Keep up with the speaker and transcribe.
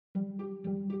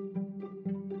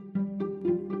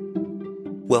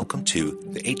Welcome to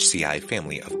the HCI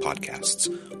family of podcasts.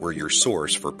 We're your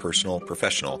source for personal,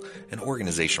 professional, and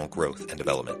organizational growth and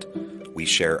development. We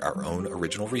share our own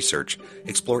original research,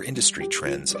 explore industry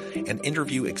trends, and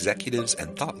interview executives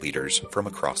and thought leaders from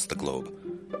across the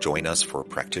globe. Join us for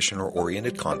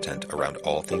practitioner-oriented content around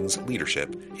all things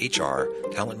leadership, HR,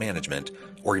 talent management,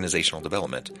 organizational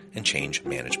development, and change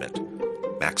management.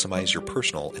 Maximize your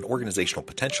personal and organizational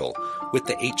potential with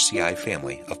the HCI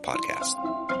family of podcasts.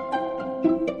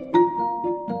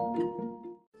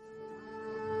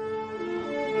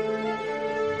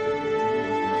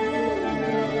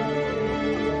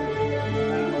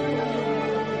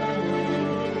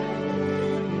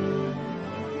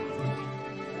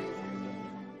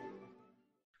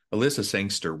 Elissa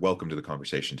Sangster, welcome to the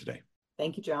conversation today.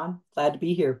 Thank you, John. Glad to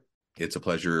be here. It's a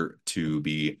pleasure to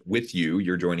be with you.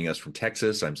 You're joining us from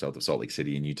Texas. I'm south of Salt Lake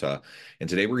City in Utah. And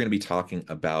today we're going to be talking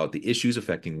about the issues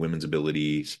affecting women's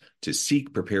abilities to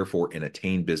seek, prepare for, and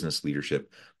attain business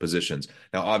leadership positions.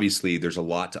 Now, obviously, there's a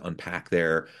lot to unpack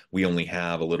there. We only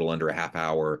have a little under a half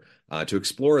hour to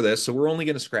explore this, so we're only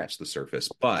going to scratch the surface.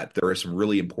 But there are some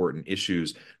really important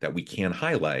issues that we can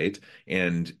highlight,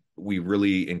 and we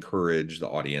really encourage the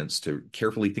audience to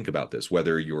carefully think about this,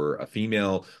 whether you're a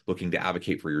female looking to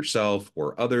advocate for yourself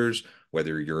or others,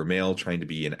 whether you're a male trying to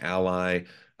be an ally.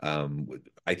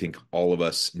 I think all of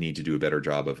us need to do a better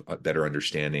job of better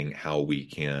understanding how we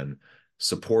can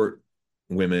support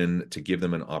women to give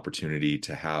them an opportunity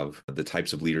to have the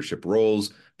types of leadership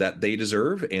roles that they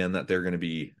deserve and that they're going to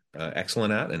be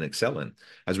excellent at and excel in.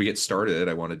 As we get started,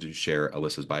 I wanted to share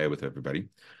Elissa's bio with everybody.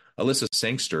 Elissa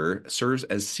Sangster serves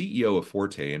as CEO of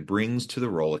Forte and brings to the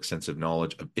role extensive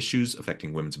knowledge of issues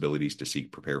affecting women's abilities to seek,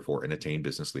 prepare for, and attain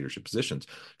business leadership positions,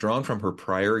 drawn from her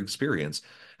prior experience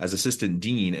as Assistant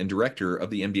Dean and Director of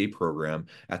the MBA program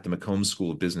at the McCombs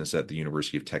School of Business at the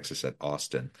University of Texas at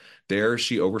Austin. There,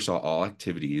 she oversaw all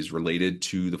activities related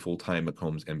to the full-time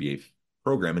McCombs MBA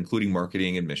program, including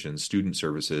marketing, admissions, student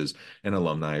services, and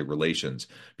alumni relations.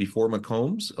 Before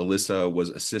McCombs, Elissa was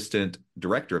assistant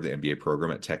director of the MBA program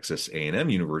at Texas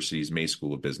A&M University's May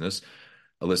School of Business.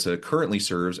 Elissa currently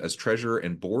serves as treasurer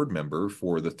and board member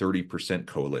for the 30%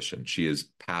 Coalition. She is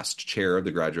past chair of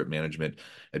the Graduate Management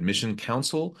Admission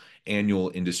Council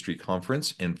Annual Industry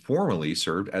Conference and formerly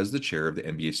served as the chair of the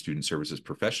MBA Student Services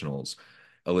Professionals.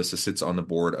 Elissa sits on the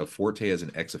board of Forte as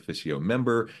an ex officio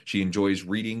member. She enjoys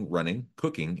reading, running,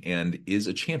 cooking, and is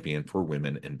a champion for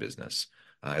women in business.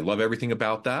 I love everything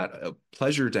about that. A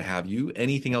pleasure to have you.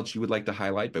 Anything else you would like to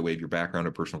highlight by way of your background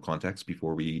or personal context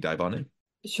before we dive on in?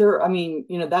 Sure.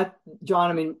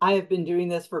 John, I have been doing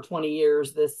this for 20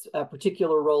 years, this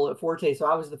particular role at Forte. So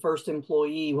I was the first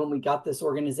employee when we got this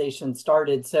organization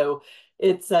started. So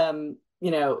it's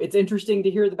interesting to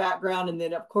hear the background. And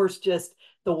then, of course, just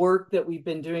the work that we've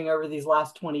been doing over these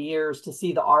last 20 years to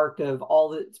see the arc of all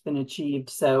that's been achieved.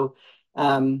 So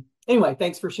anyway,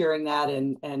 thanks for sharing that.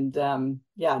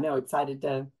 Excited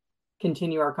to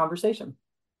continue our conversation.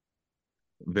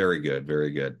 Very good.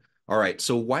 Very good. All right.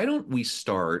 So why don't we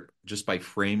start just by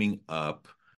framing up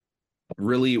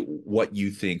really what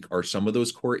you think are some of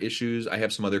those core issues? I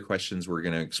have some other questions we're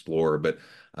going to explore, but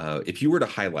if you were to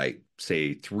highlight,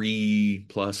 say,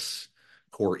 3+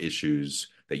 core issues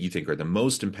that you think are the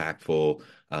most impactful,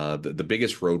 the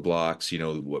biggest roadblocks,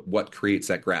 what creates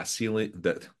that glass ceiling,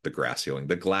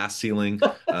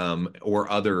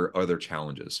 or other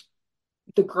challenges?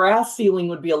 The glass ceiling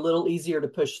would be a little easier to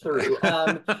push through.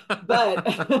 I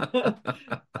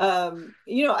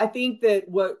think that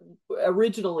what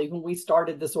originally, when we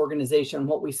started this organization,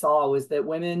 what we saw was that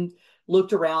women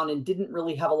looked around and didn't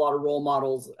really have a lot of role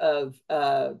models of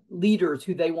leaders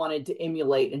who they wanted to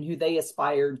emulate and who they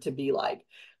aspired to be like.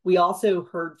 We also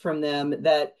heard from them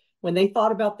that when they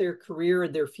thought about their career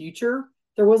and their future,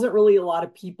 there wasn't really a lot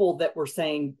of people that were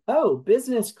saying, oh,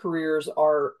 business careers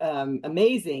are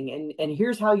amazing. And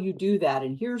here's how you do that.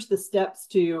 And here's the steps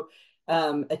to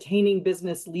attaining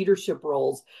business leadership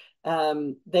roles.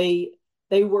 They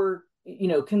were,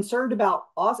 concerned about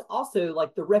also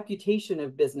like the reputation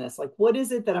of business. Like, what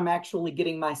is it that I'm actually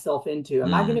getting myself into?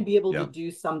 Am I going to be able to do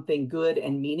something good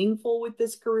and meaningful with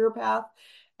this career path?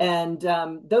 And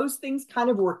those things kind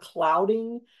of were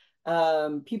clouding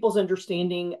people's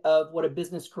understanding of what a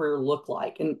business career looked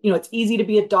like. And, it's easy to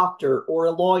be a doctor or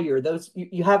a lawyer. Those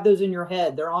you have those in your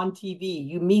head. They're on TV.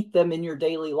 You meet them in your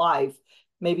daily life.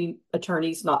 Maybe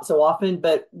attorneys, not so often,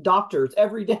 but doctors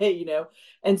every day,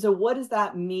 And so what does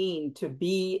that mean to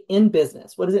be in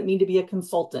business? What does it mean to be a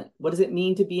consultant? What does it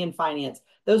mean to be in finance?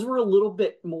 Those were a little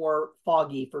bit more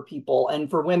foggy for people and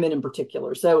for women in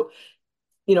particular. So,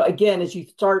 again, as you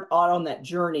start out on that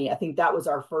journey, I think that was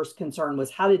our first concern,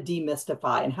 was how to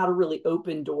demystify and how to really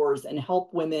open doors and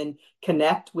help women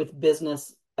connect with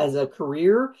business as a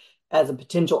career, as a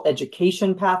potential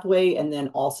education pathway, and then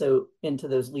also into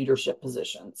those leadership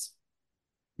positions.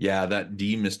 Yeah, that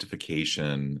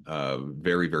demystification,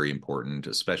 very, very important,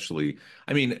 especially,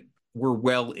 I mean, we're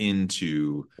well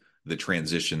into the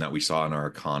transition that we saw in our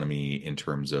economy in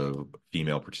terms of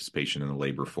female participation in the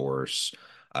labor force.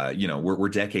 We're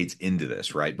decades into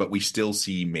this, right? But we still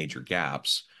see major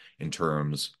gaps in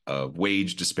terms of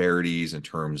wage disparities, in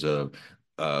terms of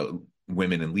uh,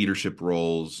 women in leadership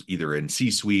roles, either in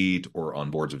C-suite or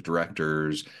on boards of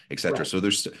directors, et cetera. Right. So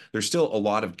there's still a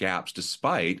lot of gaps,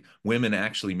 despite women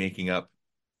actually making up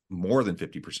more than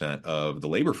 50% of the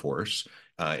labor force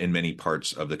in many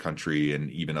parts of the country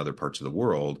and even other parts of the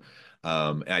world.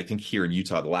 And I think here in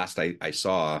Utah, the last I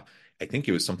saw, I think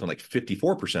it was something like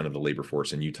 54% of the labor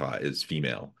force in Utah is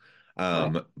female. Right.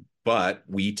 Um, but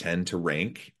we tend to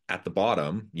rank at the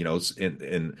bottom,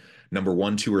 in number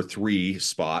one, two, or three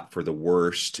spot for the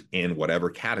worst in whatever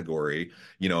category,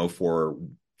 for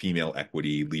female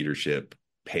equity, leadership,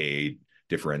 pay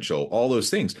differential, all those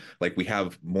things. Like, we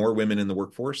have more women in the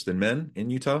workforce than men in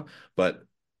Utah, but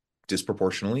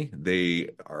disproportionately, they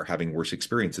are having worse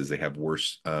experiences. They have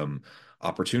worse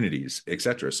opportunities,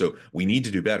 etc. So we need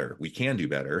to do better. We can do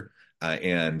better,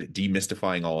 and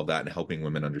demystifying all of that and helping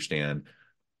women understand,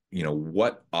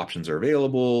 what options are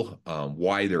available,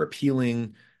 why they're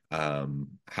appealing,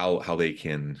 how they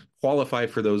can qualify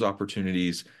for those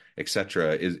opportunities,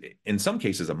 etc. Is in some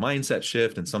cases a mindset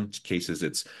shift. In some cases,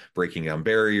 it's breaking down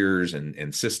barriers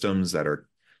and systems that are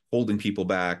holding people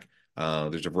back.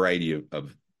 There's a variety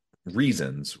of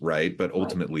reasons, right? But Right.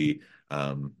 ultimately,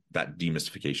 that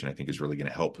demystification, I think, is really going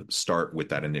to help start with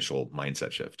that initial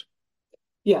mindset shift.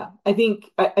 Yeah, I think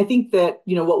that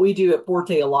what we do at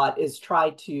Forte a lot is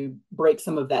try to break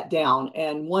some of that down.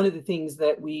 And one of the things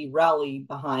that we rally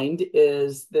behind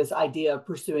is this idea of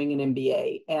pursuing an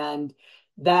MBA, and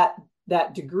that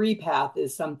that degree path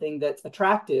is something that's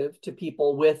attractive to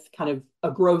people with kind of a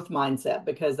growth mindset,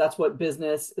 because that's what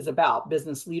business is about.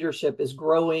 Business leadership is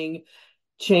growing,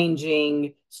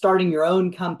 changing, starting your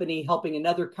own company, helping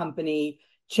another company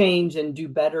change and do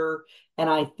better. And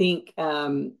I think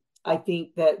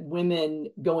that women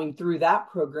going through that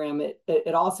program,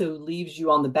 it also leaves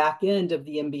you on the back end of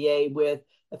the MBA with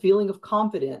a feeling of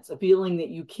confidence, a feeling that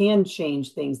you can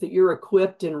change things, that you're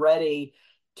equipped and ready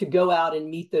to go out and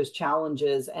meet those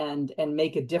challenges and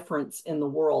make a difference in the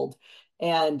world.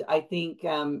 And I think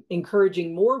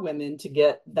encouraging more women to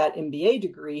get that MBA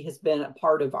degree has been a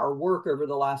part of our work over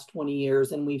the last 20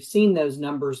 years. And we've seen those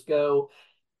numbers go.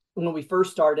 When we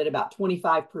first started, about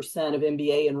 25% of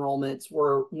MBA enrollments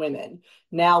were women.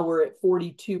 Now we're at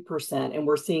 42%, and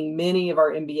we're seeing many of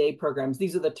our MBA programs.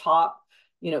 These are the top,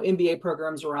 MBA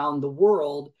programs around the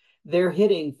world. They're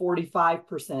hitting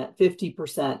 45%,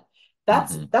 50%.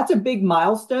 That's Mhm. that's a big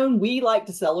milestone. We like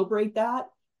to celebrate that.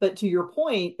 But to your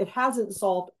point, it hasn't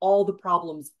solved all the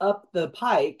problems up the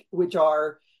pike, which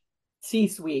are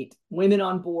C-suite, women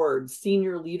on boards,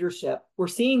 senior leadership. We're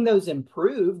seeing those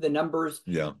improve. The numbers,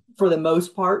 Yeah. for the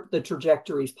most part, the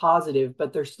trajectory is positive,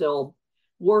 but there's still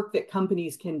work that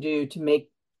companies can do to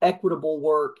make equitable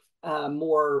work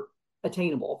more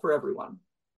attainable for everyone.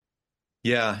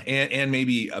 Yeah, and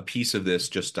maybe a piece of this,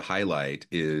 just to highlight,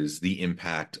 is the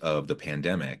impact of the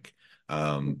pandemic.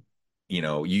 Um,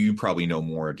 you probably know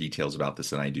more details about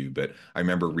this than I do, but I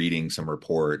remember reading some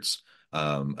reports,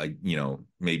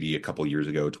 maybe a couple years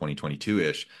ago,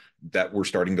 2022-ish, that we're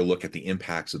starting to look at the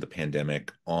impacts of the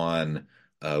pandemic on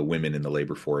women in the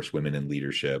labor force, women in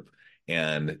leadership.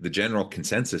 And the general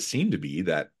consensus seemed to be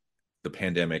that the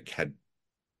pandemic had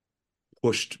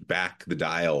pushed back the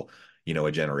dial, a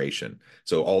generation.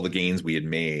 So all the gains we had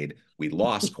made, we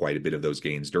lost quite a bit of those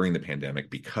gains during the pandemic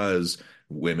because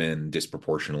women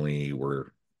disproportionately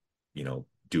were,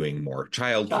 doing more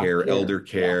childcare, Childcare, elder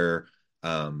yeah, care,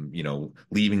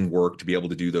 leaving work to be able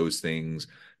to do those things,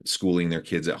 schooling their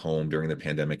kids at home during the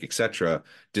pandemic, etc.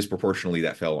 Disproportionately,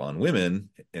 that fell on women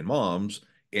and moms,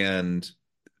 and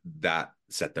that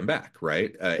set them back,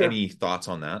 right? sure. Any thoughts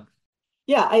on that?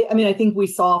 Yeah, I mean, I think we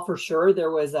saw for sure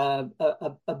there was a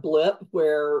blip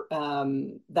where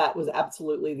that was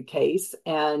absolutely the case.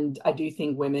 And I do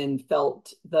think women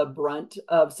felt the brunt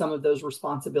of some of those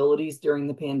responsibilities during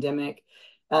the pandemic.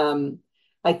 Um,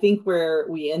 I think where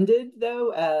we ended,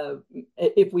 though,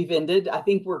 if we've ended, I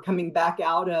think we're coming back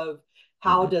out of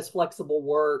how Mhm. does flexible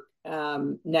work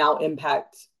now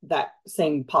impact that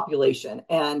same population?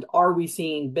 And are we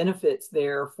seeing benefits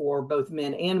there for both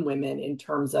men and women in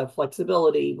terms of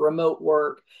flexibility, remote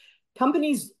work,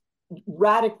 companies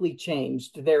radically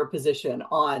changed their position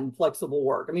on flexible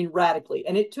work. I mean, radically.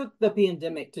 And it took the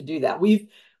pandemic to do that. We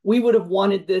would have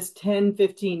wanted this 10,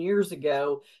 15 years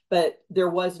ago, but there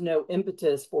was no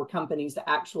impetus for companies to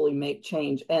actually make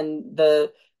change. And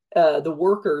the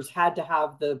workers had to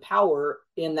have the power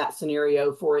in that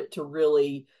scenario for it to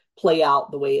really play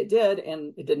out the way it did.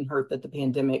 And it didn't hurt that the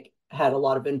pandemic had a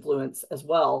lot of influence as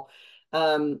well.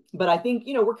 But I think,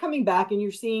 we're coming back and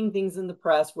you're seeing things in the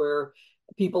press where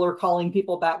people are calling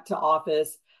people back to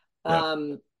office.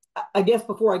 Yeah. I guess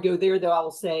before I go there, though, I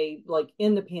will say, like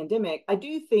in the pandemic, I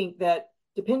do think that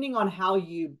depending on how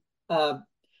you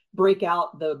break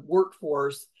out the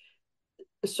workforce,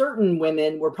 certain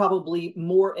women were probably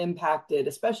more impacted,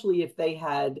 especially if they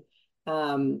had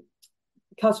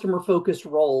customer focused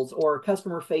roles or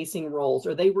customer facing roles,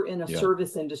 or they were in a Yeah.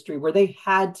 service industry where they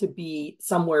had to be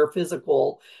somewhere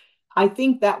physical. I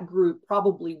think that group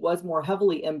probably was more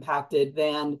heavily impacted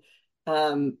than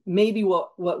maybe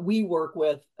what we work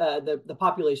with. The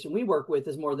population we work with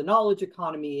is more the knowledge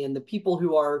economy and the people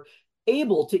who are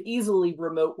able to easily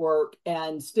remote work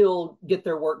and still get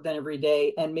their work done every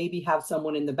day, and maybe have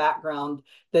someone in the background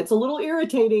that's a little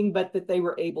irritating, but that they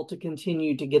were able to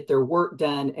continue to get their work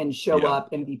done and show Yeah.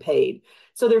 up and be paid.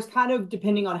 So there's kind of,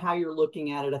 depending on how you're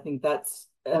looking at it, I think that's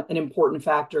an important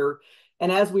factor.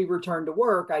 And as we return to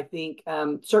work, I think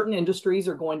certain industries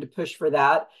are going to push for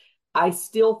that. I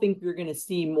still think you're going to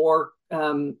see more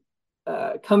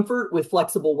comfort with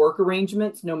flexible work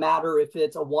arrangements, no matter if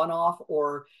it's a one-off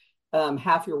or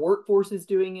half your workforce is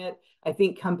doing it. I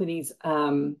think companies,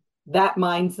 that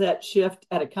mindset shift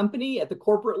at a company at the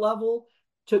corporate level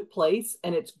took place,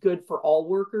 and it's good for all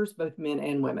workers, both men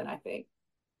and women, I think.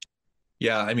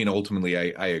 Yeah. I mean,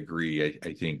 ultimately, I agree.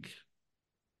 I think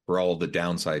for all the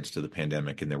downsides to the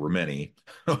pandemic, and there were many,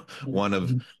 one of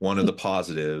the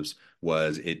positives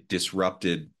was it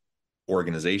disrupted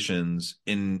organizations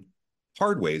in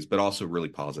hard ways, but also really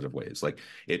positive ways. Like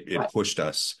it Right. pushed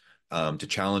us to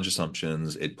challenge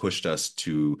assumptions. It pushed us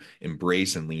to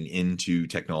embrace and lean into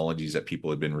technologies that people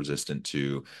had been resistant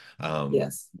to.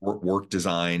 Yes. Work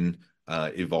design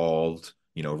evolved.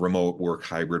 Remote work,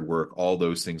 hybrid work, all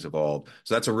those things evolved.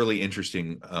 So that's a really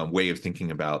interesting way of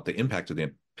thinking about the impact of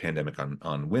the pandemic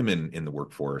on women in the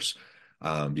workforce.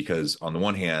 Because on the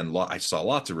one hand, I saw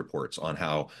lots of reports on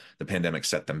how the pandemic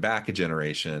set them back a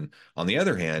generation. On the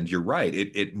other hand, you're right;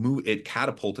 it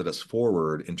catapulted us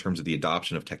forward in terms of the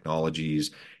adoption of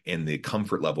technologies and the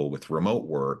comfort level with remote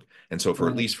work. And so, for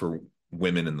at Right. least for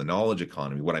women in the knowledge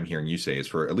economy, what I'm hearing you say is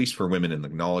for at least for women in the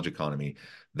knowledge economy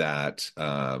that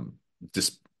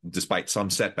dis despite some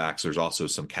setbacks, there's also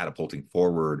some catapulting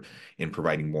forward in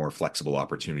providing more flexible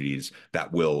opportunities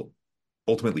that will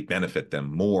ultimately benefit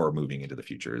them more moving into the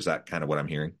future. Is that kind of what I'm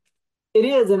hearing? It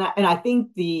is, and I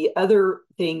think the other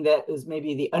thing that is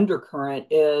maybe the undercurrent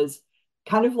is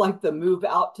kind of like the move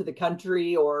out to the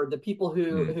country, or the people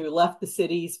who Mm, who left the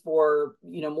cities for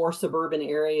more suburban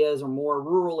areas or more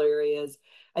rural areas.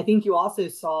 I think you also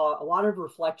saw a lot of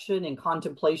reflection and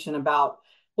contemplation about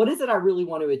what is it I really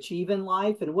want to achieve in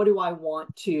life, and what do I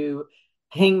want to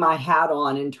hang my hat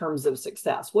on in terms of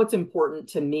success? What's important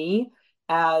to me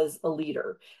as a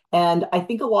leader? And I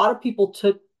think a lot of people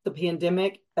took the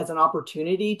pandemic as an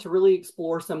opportunity to really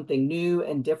explore something new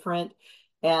and different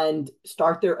and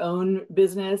start their own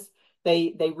business.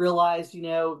 They realized,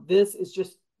 this is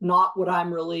just not what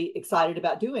I'm really excited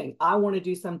about doing. I want to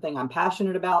do something I'm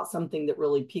passionate about, something that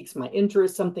really piques my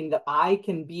interest, something that I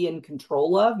can be in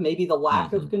control of. Maybe the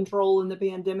lack of mhm. control in the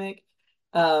pandemic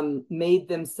made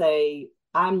them say,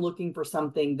 I'm looking for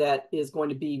something that is going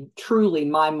to be truly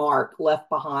my mark left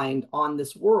behind on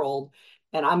this world.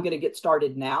 And I'm going to get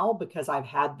started now because I've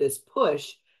had this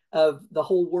push of the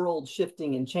whole world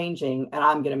shifting and changing, and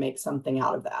I'm going to make something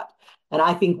out of that. And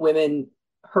I think women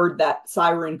heard that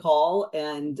siren call,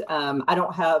 and I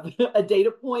don't have a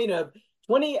data point of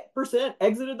 20%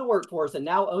 exited the workforce and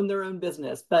now own their own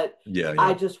business, but Yeah, I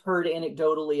yeah. just heard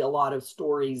anecdotally a lot of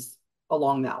stories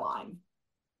along that line.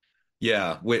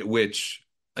 Yeah, which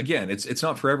again, it's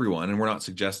not for everyone, and we're not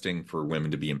suggesting for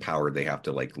women to be empowered they have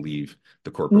to like leave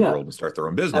the corporate No, world and start their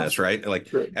own business, that's right? Like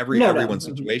true. No, no. everyone's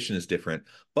situation is different,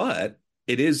 but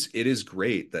it is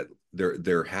great that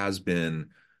there has been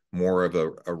more of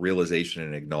a realization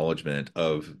and acknowledgement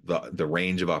of the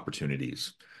range of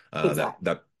opportunities that Exactly.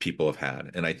 that people have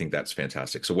had, and I think that's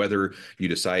fantastic. So whether you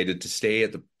decided to stay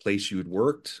at the place you had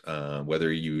worked,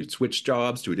 whether you switched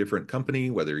jobs to a different company,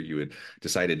 whether you had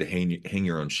decided to hang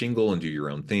your own shingle and do your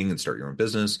own thing and start your own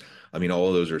business. I mean, all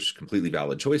of those are completely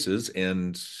valid choices,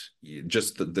 and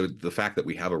just the fact that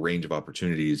we have a range of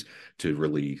opportunities to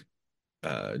really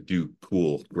do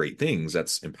cool, great things,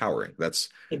 that's empowering. That's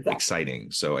Exactly.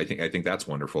 exciting. So I think that's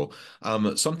wonderful.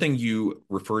 Something you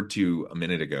referred to a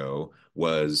minute ago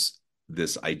was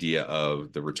this idea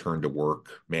of the return to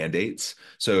work mandates.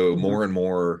 So Mhm. more and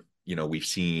more, we've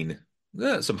seen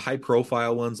some high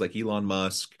profile ones like Elon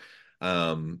Musk. He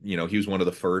was one of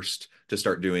the first to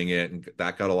start doing it, and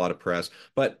that got a lot of press.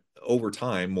 But over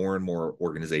time, more and more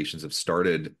organizations have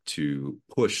started to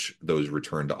push those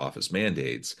return to office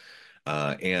mandates.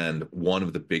 And one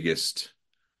of the biggest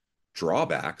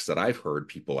drawbacks that I've heard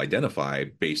people identify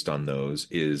based on those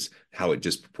is how it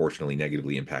disproportionately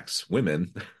negatively impacts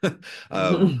women,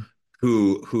 um,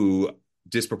 Mhm. who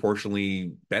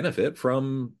disproportionately benefit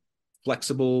from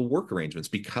flexible work arrangements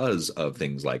because of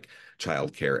things like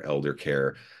childcare, elder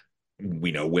care.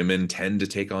 We know women tend to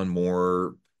take on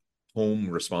more home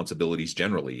responsibilities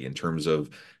generally in terms of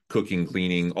cooking,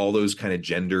 cleaning, all those kind of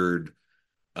gendered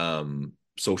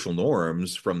social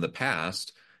norms from the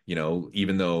past,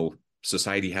 even though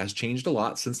society has changed a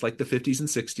lot since like the 50s and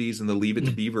 60s and the Leave It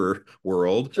to Beaver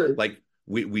world, True. like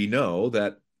we know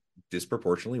that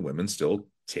disproportionately women still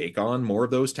take on more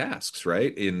of those tasks,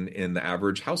 right? In the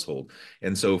average household.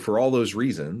 And so for all those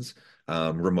reasons,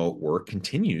 remote work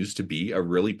continues to be a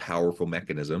really powerful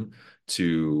mechanism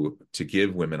to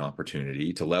give women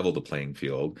opportunity to level the playing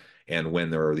field. And when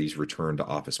there are these return to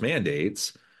office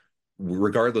mandates,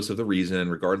 regardless of the reason,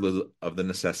 regardless of the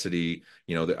necessity,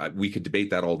 we could debate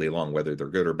that all day long, whether they're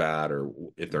good or bad or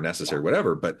if they're necessary, Yeah.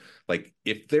 whatever. But like,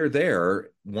 if they're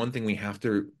there, one thing we have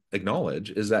to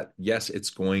acknowledge is that, yes, it's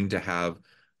going to have,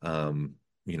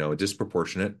 a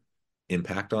disproportionate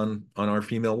impact on our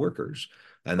female workers.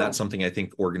 And that's Right. something I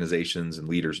think organizations and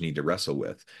leaders need to wrestle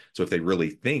with. So if they really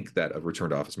think that a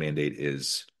return to office mandate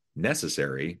is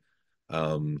necessary,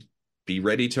 um, be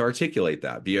ready to articulate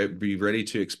that. Be ready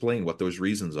to explain what those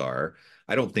reasons are.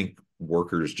 I don't think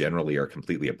workers generally are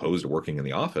completely opposed to working in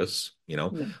the office.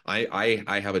 No.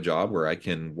 I have a job where I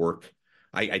can work.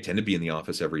 I tend to be in the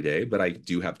office every day, but I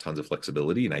do have tons of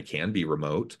flexibility and I can be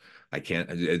remote. I can't.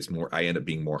 It's more. I end up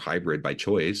being more hybrid by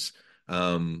choice.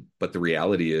 But the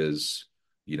reality is,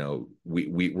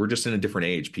 we're just in a different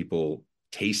age. People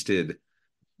tasted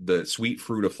the sweet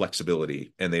fruit of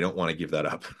flexibility and they don't want to give that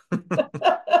up.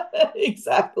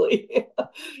 Exactly.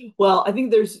 Well, I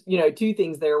think there's, two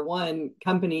things there. One,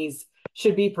 companies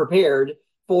should be prepared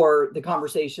for the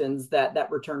conversations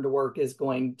that return to work is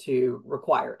going to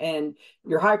require. And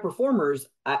your high performers,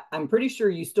 I'm pretty sure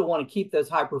you still want to keep those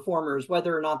high performers,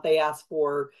 whether or not they ask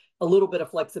for a little bit of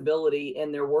flexibility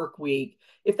in their work week.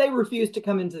 If they refuse to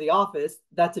come into the office,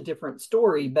 that's a different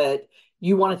story. But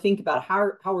you want to think about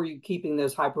how are you keeping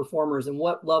those high performers and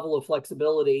what level of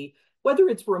flexibility, whether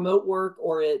it's remote work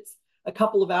or it's a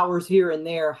couple of hours here and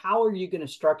there, how are you going to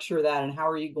structure that and how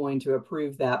are you going to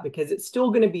approve that? Because it's still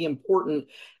going to be important.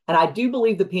 And I do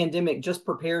believe the pandemic just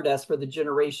prepared us for the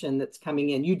generation that's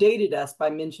coming in. You dated us by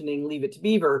mentioning Leave It to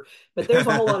Beaver, but there's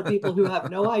a whole lot of people who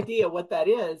have no idea what that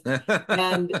is.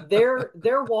 And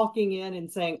they're walking in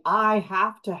and saying, I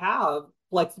have to have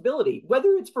flexibility, whether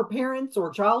it's for parents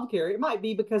or childcare. It might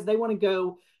be because they want to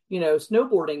go,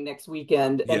 snowboarding next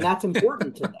weekend, and Yeah. that's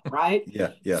important to them, right?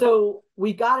 Yeah. Yeah. So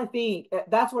we got to think.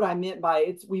 That's what I meant by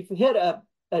it's. We've hit a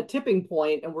tipping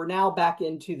point, and we're now back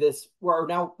into this.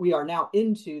 We are now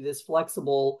into this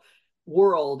flexible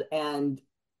world, and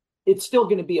it's still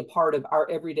going to be a part of our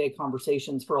everyday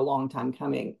conversations for a long time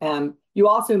coming. You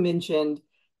also mentioned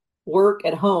work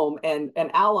at home and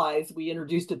allies. We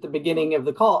introduced at the beginning of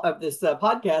the call of this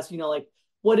podcast, like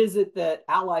what is it that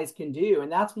allies can do?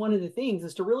 And that's one of the things,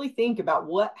 is to really think about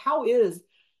how is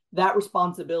that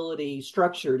responsibility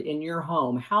structured in your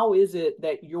home? How is it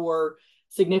that your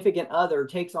significant other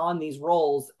takes on these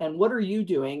roles, and what are you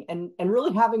doing? And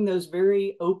really having those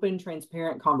very open,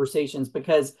 transparent conversations,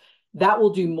 because that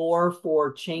will do more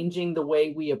for changing the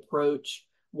way we approach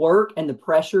work and the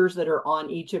pressures that are on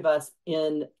each of us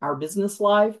in our business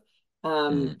life,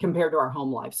 Mhm. compared to our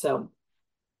home life. So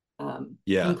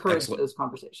Yeah. encourage Excellent. those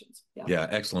conversations. Yeah. Yeah,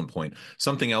 excellent point.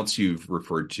 Something else you've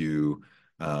referred to,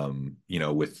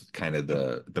 with kind of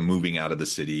the moving out of the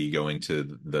city, going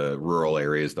to the rural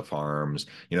areas, the farms,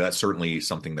 that's certainly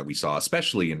something that we saw,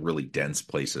 especially in really dense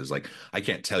places. Like, I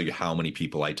can't tell you how many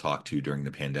people I talked to during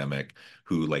the pandemic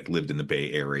who like lived in the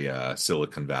Bay Area,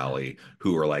 Silicon Valley,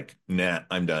 who were like, nah,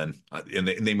 I'm done. And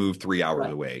they moved 3 hours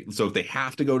Right. away. So if they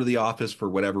have to go to the office for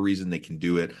whatever reason, they can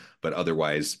do it. But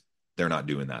otherwise, they're not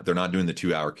doing that. They're not doing the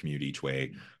 2 hour commute each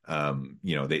way.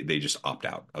 They just opt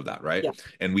out of that, right? Yeah.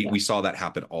 And we Yeah. we saw that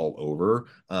happen all over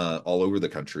the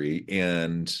country.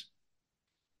 And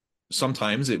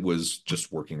sometimes it was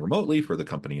just working remotely for the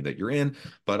company that you're in,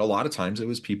 but a lot of times it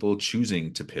was people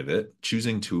choosing to pivot,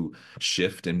 choosing to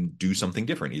shift and do something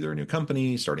different, either a new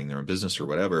company, starting their own business or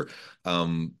whatever.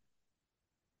 Um,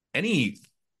 any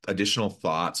additional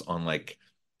thoughts on like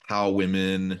how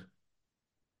women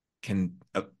can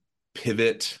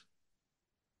pivot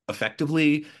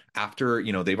effectively after,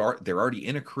 they're already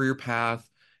in a career path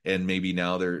and maybe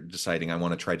now they're deciding I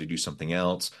want to try to do something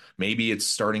else. Maybe it's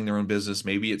starting their own business,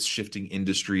 maybe it's shifting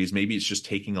industries, maybe it's just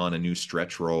taking on a new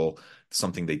stretch role,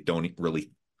 something they don't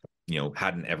really,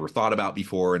 hadn't ever thought about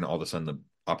before, and all of a sudden the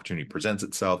opportunity presents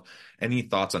itself. Any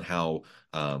thoughts on how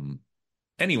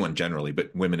anyone generally,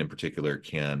 but women in particular,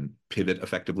 can pivot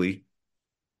effectively?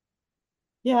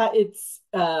 Yeah, it's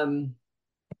an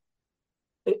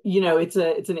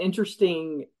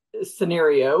interesting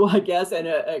scenario, I guess, and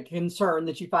a concern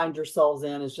that you find yourselves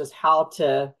in is just how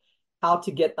to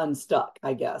get unstuck,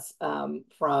 I guess,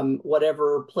 from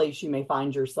whatever place you may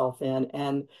find yourself in.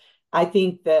 And I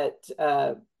think that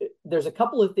there's a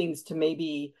couple of things to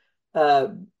maybe uh,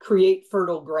 create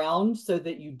fertile ground so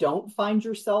that you don't find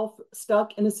yourself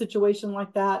stuck in a situation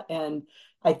like that. And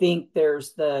I think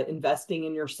there's the investing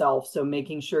in yourself. So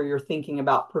making sure you're thinking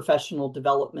about professional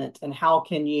development and how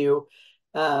can you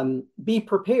be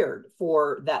prepared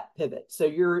for that pivot. So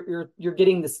you're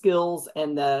getting the skills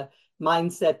and the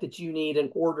mindset that you need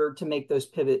in order to make those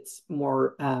pivots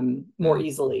more Mm.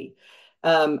 easily.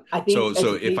 I think So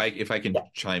education. if I can Yeah,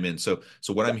 chime in, so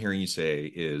what yeah, I'm hearing you say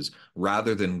is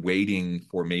rather than waiting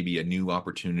for maybe a new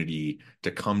opportunity to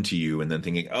come to you and then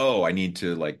thinking, oh, I need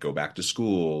to like go back to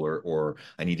school, or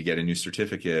I need to get a new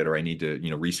certificate, or I need to,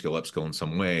 reskill, upskill in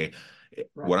some way.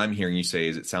 What right, I'm hearing you say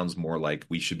is it sounds more like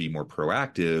we should be more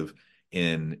proactive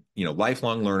in,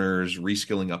 lifelong learners,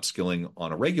 reskilling, upskilling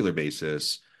on a regular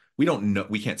basis. We don't know,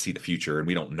 we can't see the future and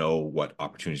we don't know what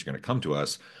opportunities are going to come to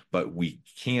us, but we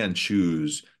can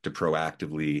choose to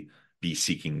proactively be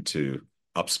seeking to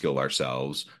upskill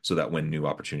ourselves so that when new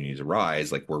opportunities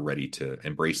arise, like we're ready to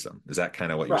embrace them. Is that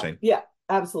kind of what you're right. saying? Yeah,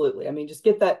 absolutely. I mean, just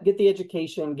get the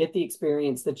education, get the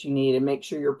experience that you need, and make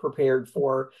sure you're prepared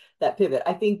for that pivot.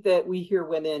 I think that we hear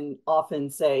women often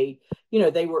say,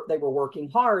 they were working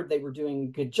hard, they were doing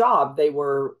a good job, they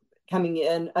were coming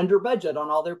in under budget on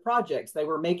all their projects, they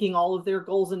were making all of their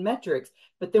goals and metrics.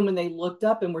 But then when they looked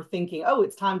up and were thinking, oh,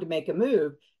 it's time to make a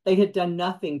move, they had done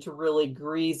nothing to really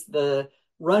grease the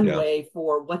Yeah. runway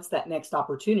for what's that next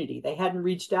opportunity. They hadn't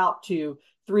reached out to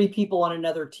three people on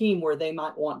another team where they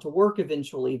might want to work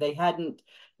eventually. They hadn't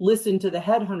listened to the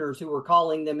headhunters who were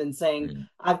calling them and saying, Mm.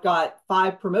 I've got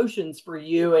 5 promotions for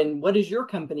you. And what has your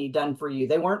company done for you?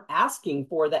 They weren't asking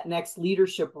for that next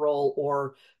leadership role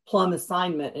or plum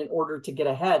assignment in order to get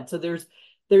ahead. So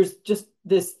there's just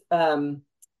this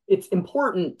it's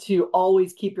important to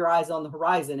always keep your eyes on the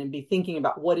horizon and be thinking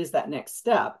about what is that next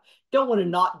step. Don't want to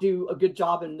not do a good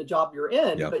job in the job you're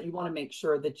in, Yeah. but you want to make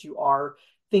sure that you are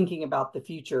thinking about the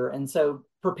future. And so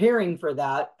preparing for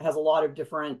that has a lot of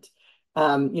different,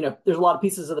 there's a lot of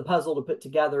pieces of the puzzle to put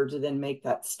together to then make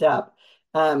that step.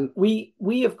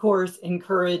 We of course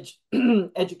encourage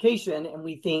education, and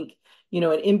we think, an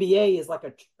MBA is like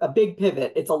a big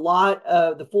pivot. It's a lot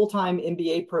of the full-time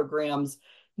MBA programs.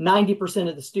 90%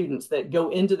 of the students that go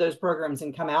into those programs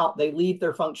and come out, they leave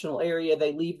their functional area,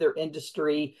 they leave their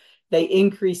industry, they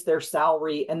increase their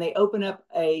salary, and they open up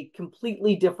a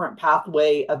completely different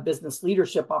pathway of business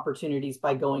leadership opportunities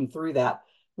by going through that.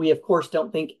 We, of course,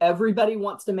 don't think everybody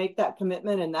wants to make that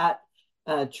commitment and that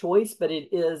choice, but it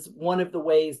is one of the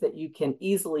ways that you can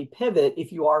easily pivot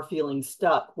if you are feeling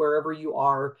stuck wherever you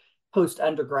are post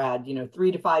undergrad.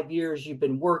 3 to 5 years you've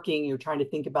been working, you're trying to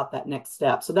think about that next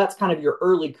step. So that's kind of your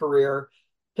early career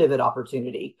pivot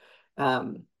opportunity.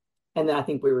 Um, and then I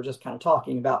think we were just kind of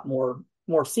talking about more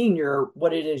senior,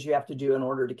 what it is you have to do in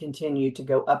order to continue to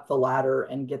go up the ladder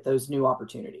and get those new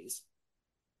opportunities.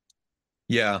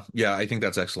 Yeah, yeah, I think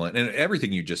that's excellent. And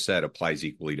everything you just said applies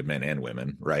equally to men and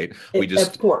women, right? We Of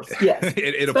just course, yes.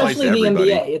 it applies to Especially the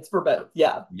everybody. MBA, it's for both.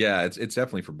 Yeah. Yeah, it's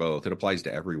definitely for both. It applies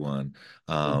to everyone.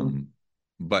 Mm-hmm. Um,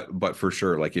 but for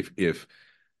sure, like if if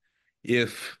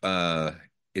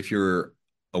you're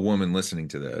a woman listening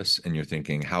to this and you're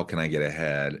thinking, how can I get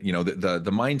ahead?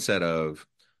 The mindset of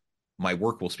my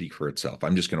work will speak for itself.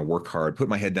 I'm just going to work hard, put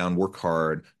my head down, work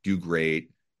hard, do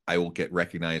great. I will get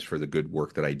recognized for the good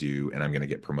work that I do, and I'm going to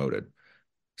get promoted.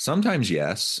 Sometimes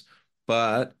yes,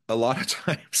 but a lot of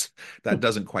times that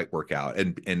doesn't quite work out.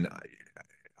 And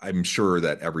I'm sure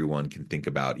that everyone can think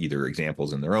about either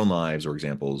examples in their own lives or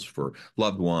examples for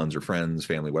loved ones or friends,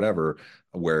 family, whatever,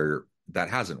 where that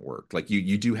hasn't worked. Like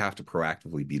you do have to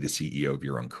proactively be the CEO of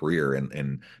your own career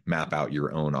and map out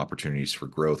your own opportunities for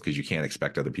growth because you can't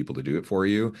expect other people to do it for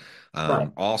you. Right.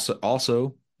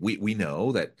 Also, we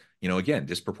know that, again,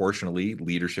 disproportionately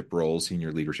leadership roles,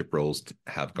 senior leadership roles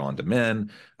have gone to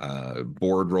men.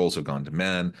 Board roles have gone to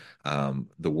men.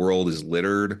 The world is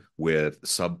littered with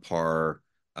subpar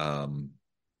um,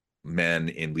 men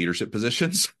in leadership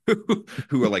positions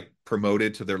who are like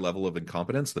promoted to their level of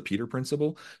incompetence, the Peter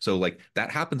principle. So like that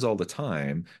happens all the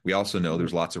time. We also know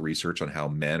there's lots of research on how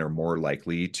men are more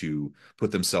likely to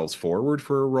put themselves forward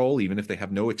for a role, even if they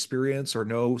have no experience or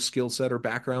no skill set or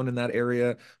background in that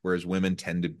area, whereas women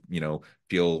tend to,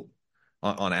 feel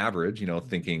on average,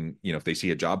 thinking, if they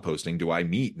see a job posting, do I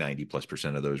meet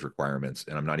 90+% of those requirements?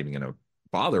 And I'm not even going to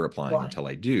bother applying Right. until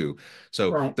I do.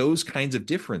 So Right. those kinds of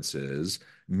differences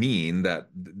mean that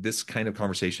this kind of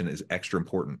conversation is extra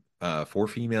important for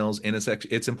females, and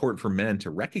it's important for men to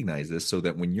recognize this, so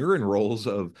that when you're in roles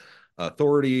of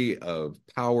authority, of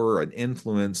power, and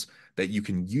influence, that you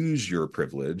can use your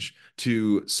privilege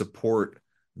to support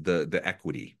the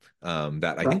equity that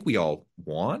I Right. think we all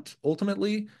want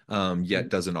ultimately, yet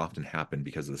doesn't often happen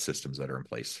because of the systems that are in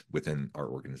place within our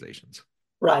organizations.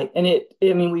 Right. And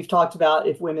I mean, we've talked about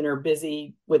if women are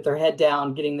busy with their head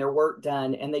down, getting their work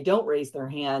done, and they don't raise their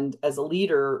hand as a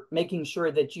leader, making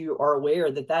sure that you are aware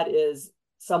that that is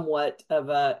somewhat of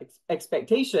a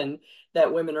expectation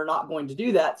that women are not going to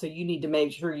do that. So you need to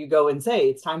make sure you go and say,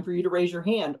 it's time for you to raise your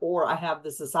hand, or I have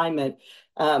this assignment.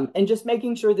 And just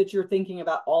making sure that you're thinking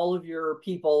about all of your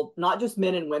people, not just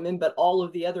men and women, but all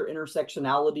of the other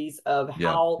intersectionalities of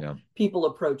Yeah, how yeah, people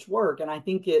approach work. And I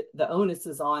think the onus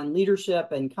is on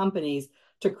leadership and companies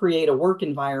to create a work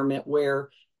environment where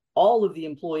all of the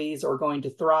employees are going to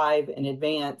thrive and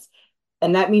advance.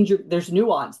 And that means there's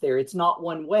nuance there. It's not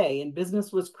one way. And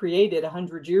business was created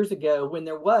 100 years ago when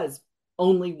there was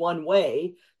only one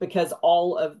way, because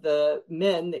all of the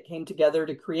men that came together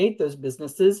to create those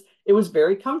businesses, it was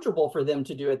very comfortable for them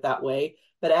to do it that way.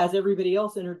 But as everybody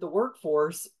else entered the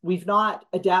workforce, we've not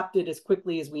adapted as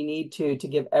quickly as we need to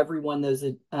give everyone those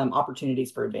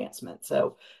opportunities for advancement.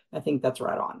 So I think that's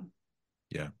right on.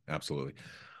 yeah, absolutely.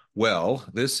 Well,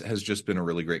 this has just been a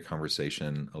really great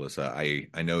conversation, Elissa.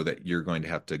 I know that you're going to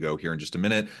have to go here in just a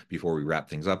minute. Before we wrap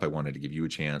things up, I wanted to give you a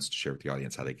chance to share with the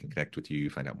audience how they can connect with you,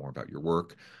 find out more about your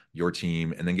work, your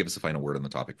team, and then give us a final word on the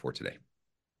topic for today.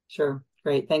 Sure.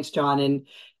 Great. Thanks, John. And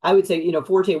I would say,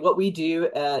 Forte, what we do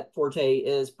at Forte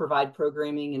is provide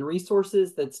programming and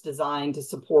resources that's designed to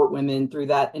support women through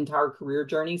that entire career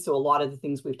journey. So a lot of the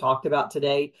things we've talked about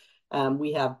today,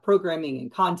 we have programming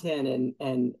and content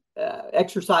and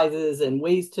exercises and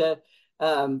ways to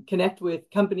connect with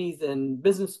companies and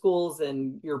business schools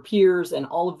and your peers. And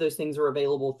all of those things are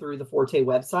available through the Forte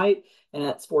website, and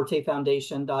that's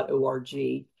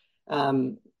fortefoundation.org.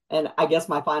 And I guess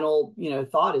my final,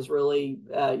 thought is really,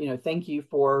 thank you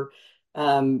for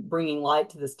bringing light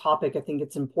to this topic. I think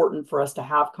it's important for us to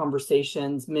have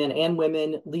conversations, men and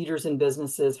women, leaders in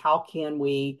businesses. How can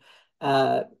we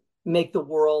make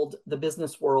the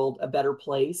business world, a better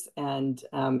place and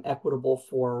equitable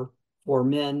for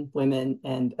men, women,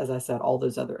 and, as I said, all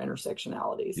those other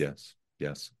intersectionalities. Yes,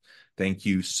 yes. Thank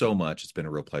you so much. It's been a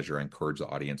real pleasure. I encourage the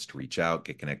audience to reach out,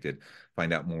 get connected,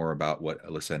 find out more about what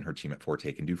Elissa and her team at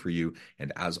Forte can do for you.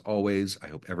 And as always, I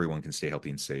hope everyone can stay healthy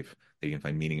and safe. They can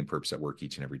find meaning and purpose at work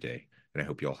each and every day. And I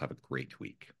hope you all have a great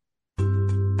week.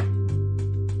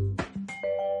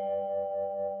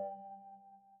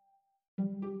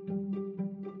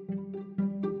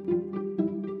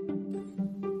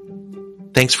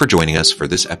 Thanks for joining us for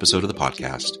this episode of the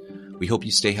podcast. We hope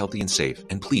you stay healthy and safe,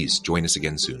 and please join us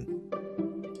again soon.